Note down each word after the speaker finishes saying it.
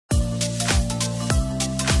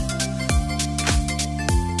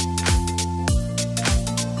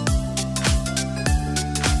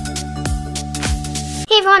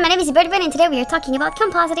everyone, my name is ZeBirdBrain and today we are talking about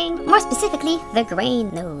compositing, more specifically, the grain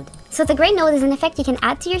node. So the grain node is an effect you can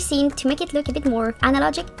add to your scene to make it look a bit more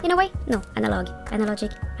analogic in a way. No, analog.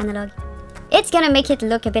 It's gonna make it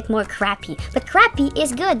look a bit more crappy, but crappy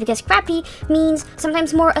is good because crappy means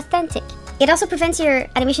sometimes more authentic. It also prevents your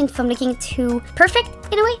animation from looking too perfect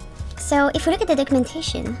in a way. So if we look at the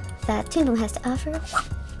documentation that Toon Boom has to offer,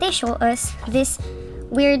 they show us this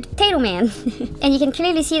weird potato man. And you can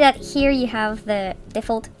clearly see that here you have the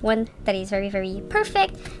default one that is very, very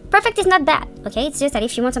perfect. Perfect is not bad, okay? It's just that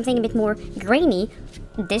if you want something a bit more grainy,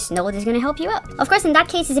 this node is gonna help you out. Of course, in that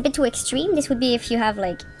case, it's a bit too extreme. This would be if you have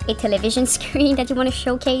like a television screen that you want to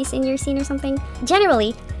showcase in your scene or something.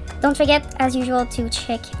 Generally, don't forget, as usual, to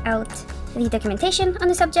check out the documentation on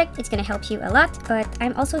the subject. It's gonna help you a lot, but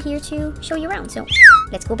I'm also here to show you around, so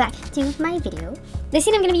let's go back to my video. The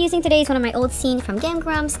scene I'm gonna be using today is one of my old scenes from Game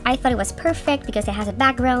Grumps. I thought it was perfect because it has a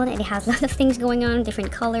background and it has a lot of things going on, different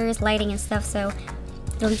colors, lighting and stuff, so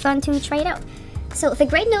it'll be fun to try it out. So the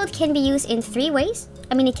grain node can be used in 3 ways.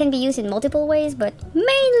 I mean, it can be used in multiple ways, but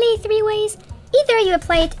mainly 3 ways. Either you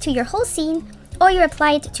apply it to your whole scene, or you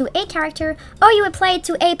apply it to a character, or you apply it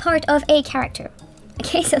to a part of a character.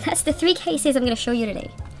 Okay, so that's the 3 cases I'm going to show you today.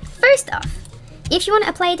 First off, if you want to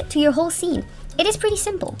apply it to your whole scene, it is pretty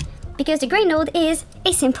simple, because the grain node is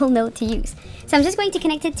a simple node to use. So I'm just going to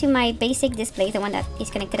connect it to my basic display, the one that is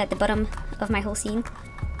connected at the bottom of my whole scene.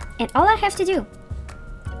 And all I have to do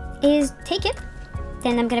is take it,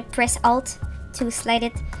 then I'm going to press Alt to slide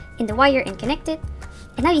it in the wire and connect it.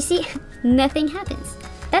 And now you see, nothing happens.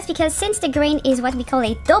 That's because since the grain is what we call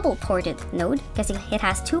a double ported node, because it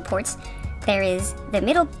has 2 ports, there is the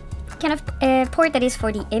middle kind of port that is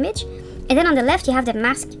for the image, and then on the left you have the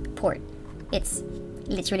mask port. It's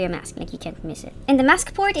literally a mask, like you can't miss it. And the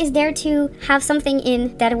mask port is there to have something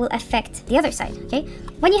in that will affect the other side, okay?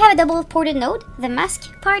 When you have a double ported node, the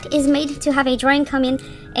mask part is made to have a drawing come in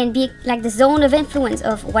and be like the zone of influence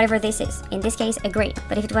of whatever this is. In this case, a grain.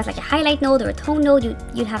 But if it was like a highlight node or a tone node,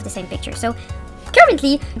 you'd have the same picture. So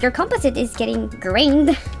currently, your composite is getting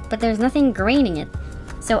grained, but there's nothing graining it.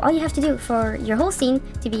 So all you have to do for your whole scene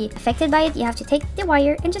to be affected by it, you have to take the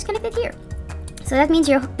wire and just connect it here. So that means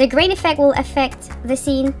the grain effect will affect the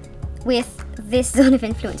scene with this zone of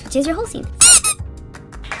influence, which is your whole scene.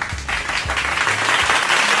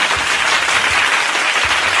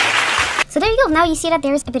 So there you go, now you see that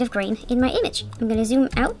there's a bit of grain in my image. I'm gonna zoom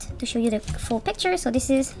out to show you the full picture. So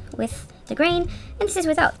this is with the grain, and this is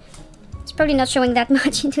without. It's probably not showing that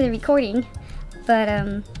much into the recording, but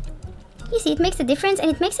you see, it makes a difference, and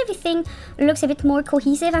it makes everything looks a bit more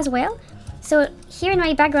cohesive as well. So here in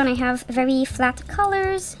my background, I have very flat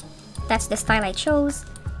colors. That's the style I chose.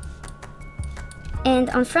 And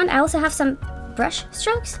on front, I also have some brush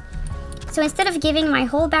strokes. So instead of giving my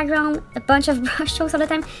whole background a bunch of brush strokes all the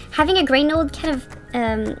time, having a grain node kind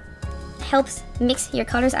of helps mix your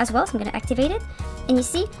colors as well. So I'm going to activate it. And you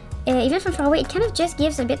see, even from far away, it kind of just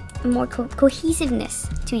gives a bit more cohesiveness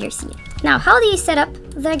to your scene. Now, how do you set up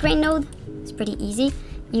the grain node? It's pretty easy.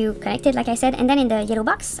 You connect it, like I said, and then in the yellow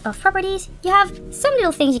box of properties, you have some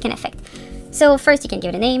little things you can affect. So first, you can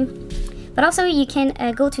give it a name, but also you can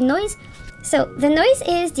go to noise. So the noise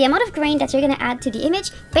is the amount of grain that you're going to add to the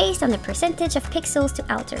image based on the percentage of pixels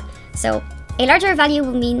to alter. So a larger value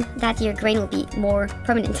will mean that your grain will be more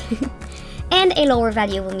prominent. And a lower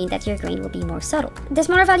value will mean that your grain will be more subtle. The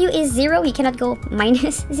smaller value is 0. You cannot go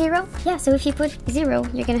minus 0. Yeah, so if you put 0,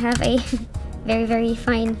 you're going to have a very, very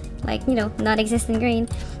fine, like, you know, non-existent grain.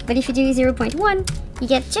 But if you do 0.1, you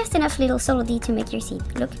get just enough little subtlety to make your scene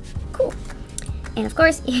look cool. And of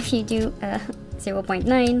course, if you do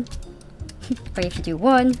 0.9, or if you do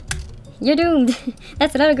 1, you're doomed.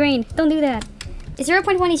 That's a lot of grain. Don't do that.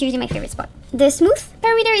 0.1 is usually my favorite spot. The smooth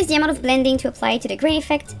parameter is the amount of blending to apply to the grain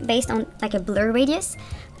effect based on like a blur radius.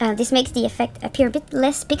 This makes the effect appear a bit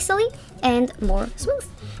less pixely and more smooth.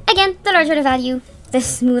 Again, the larger the value, the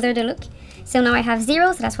smoother the look. So now I have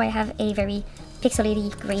 0, so that's why I have a very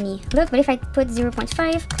pixelated, grainy look. But if I put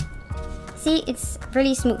 0.5, see, it's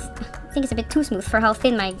really smooth. I think it's a bit too smooth for how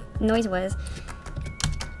thin my noise was.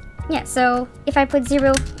 Yeah, so if I put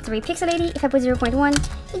 0, it's very pixelated. If I put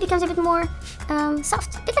 0.1, it becomes a bit more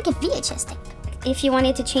soft, a bit like a VHS tape. If you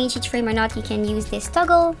wanted to change each frame or not, you can use this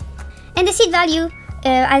toggle. And the seed value,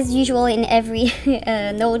 as usual in every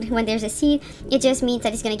node when there's a seed, it just means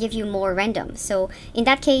that it's going to give you more random. So in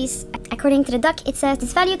that case, according to the doc, it says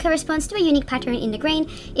this value corresponds to a unique pattern in the grain.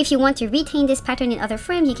 If you want to retain this pattern in other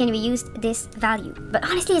frames, you can reuse this value. But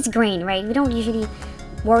honestly, it's grain, right? We don't usually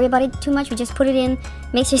worry about it too much. We just put it in,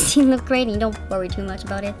 makes your scene look great, and you don't worry too much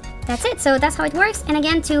about it. That's it. So that's how it works. And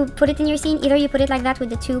again, to put it in your scene, either you put it like that with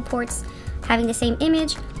the 2 ports having the same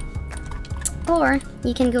image. Or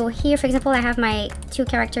you can go here, for example, I have my two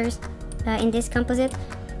characters in this composite,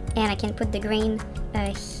 and I can put the grain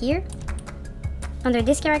here under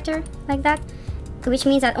this character like that, which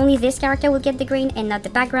means that only this character will get the grain and not the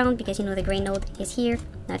background, because you know the grain node is here,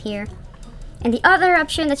 not here. And the other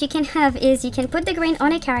option that you can have is you can put the grain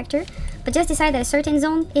on a character, but just decide that a certain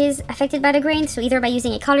zone is affected by the grain, so either by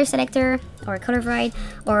using a color selector or a color override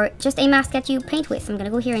or just a mask that you paint with. I'm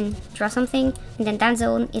gonna go here and draw something, and then that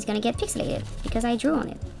zone is gonna get pixelated because I drew on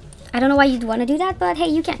it. I don't know why you'd want to do that, but hey,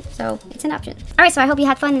 you can, so it's an option. Alright, so I hope you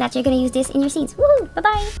had fun and that you're gonna use this in your scenes. Woohoo!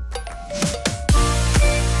 Bye-bye!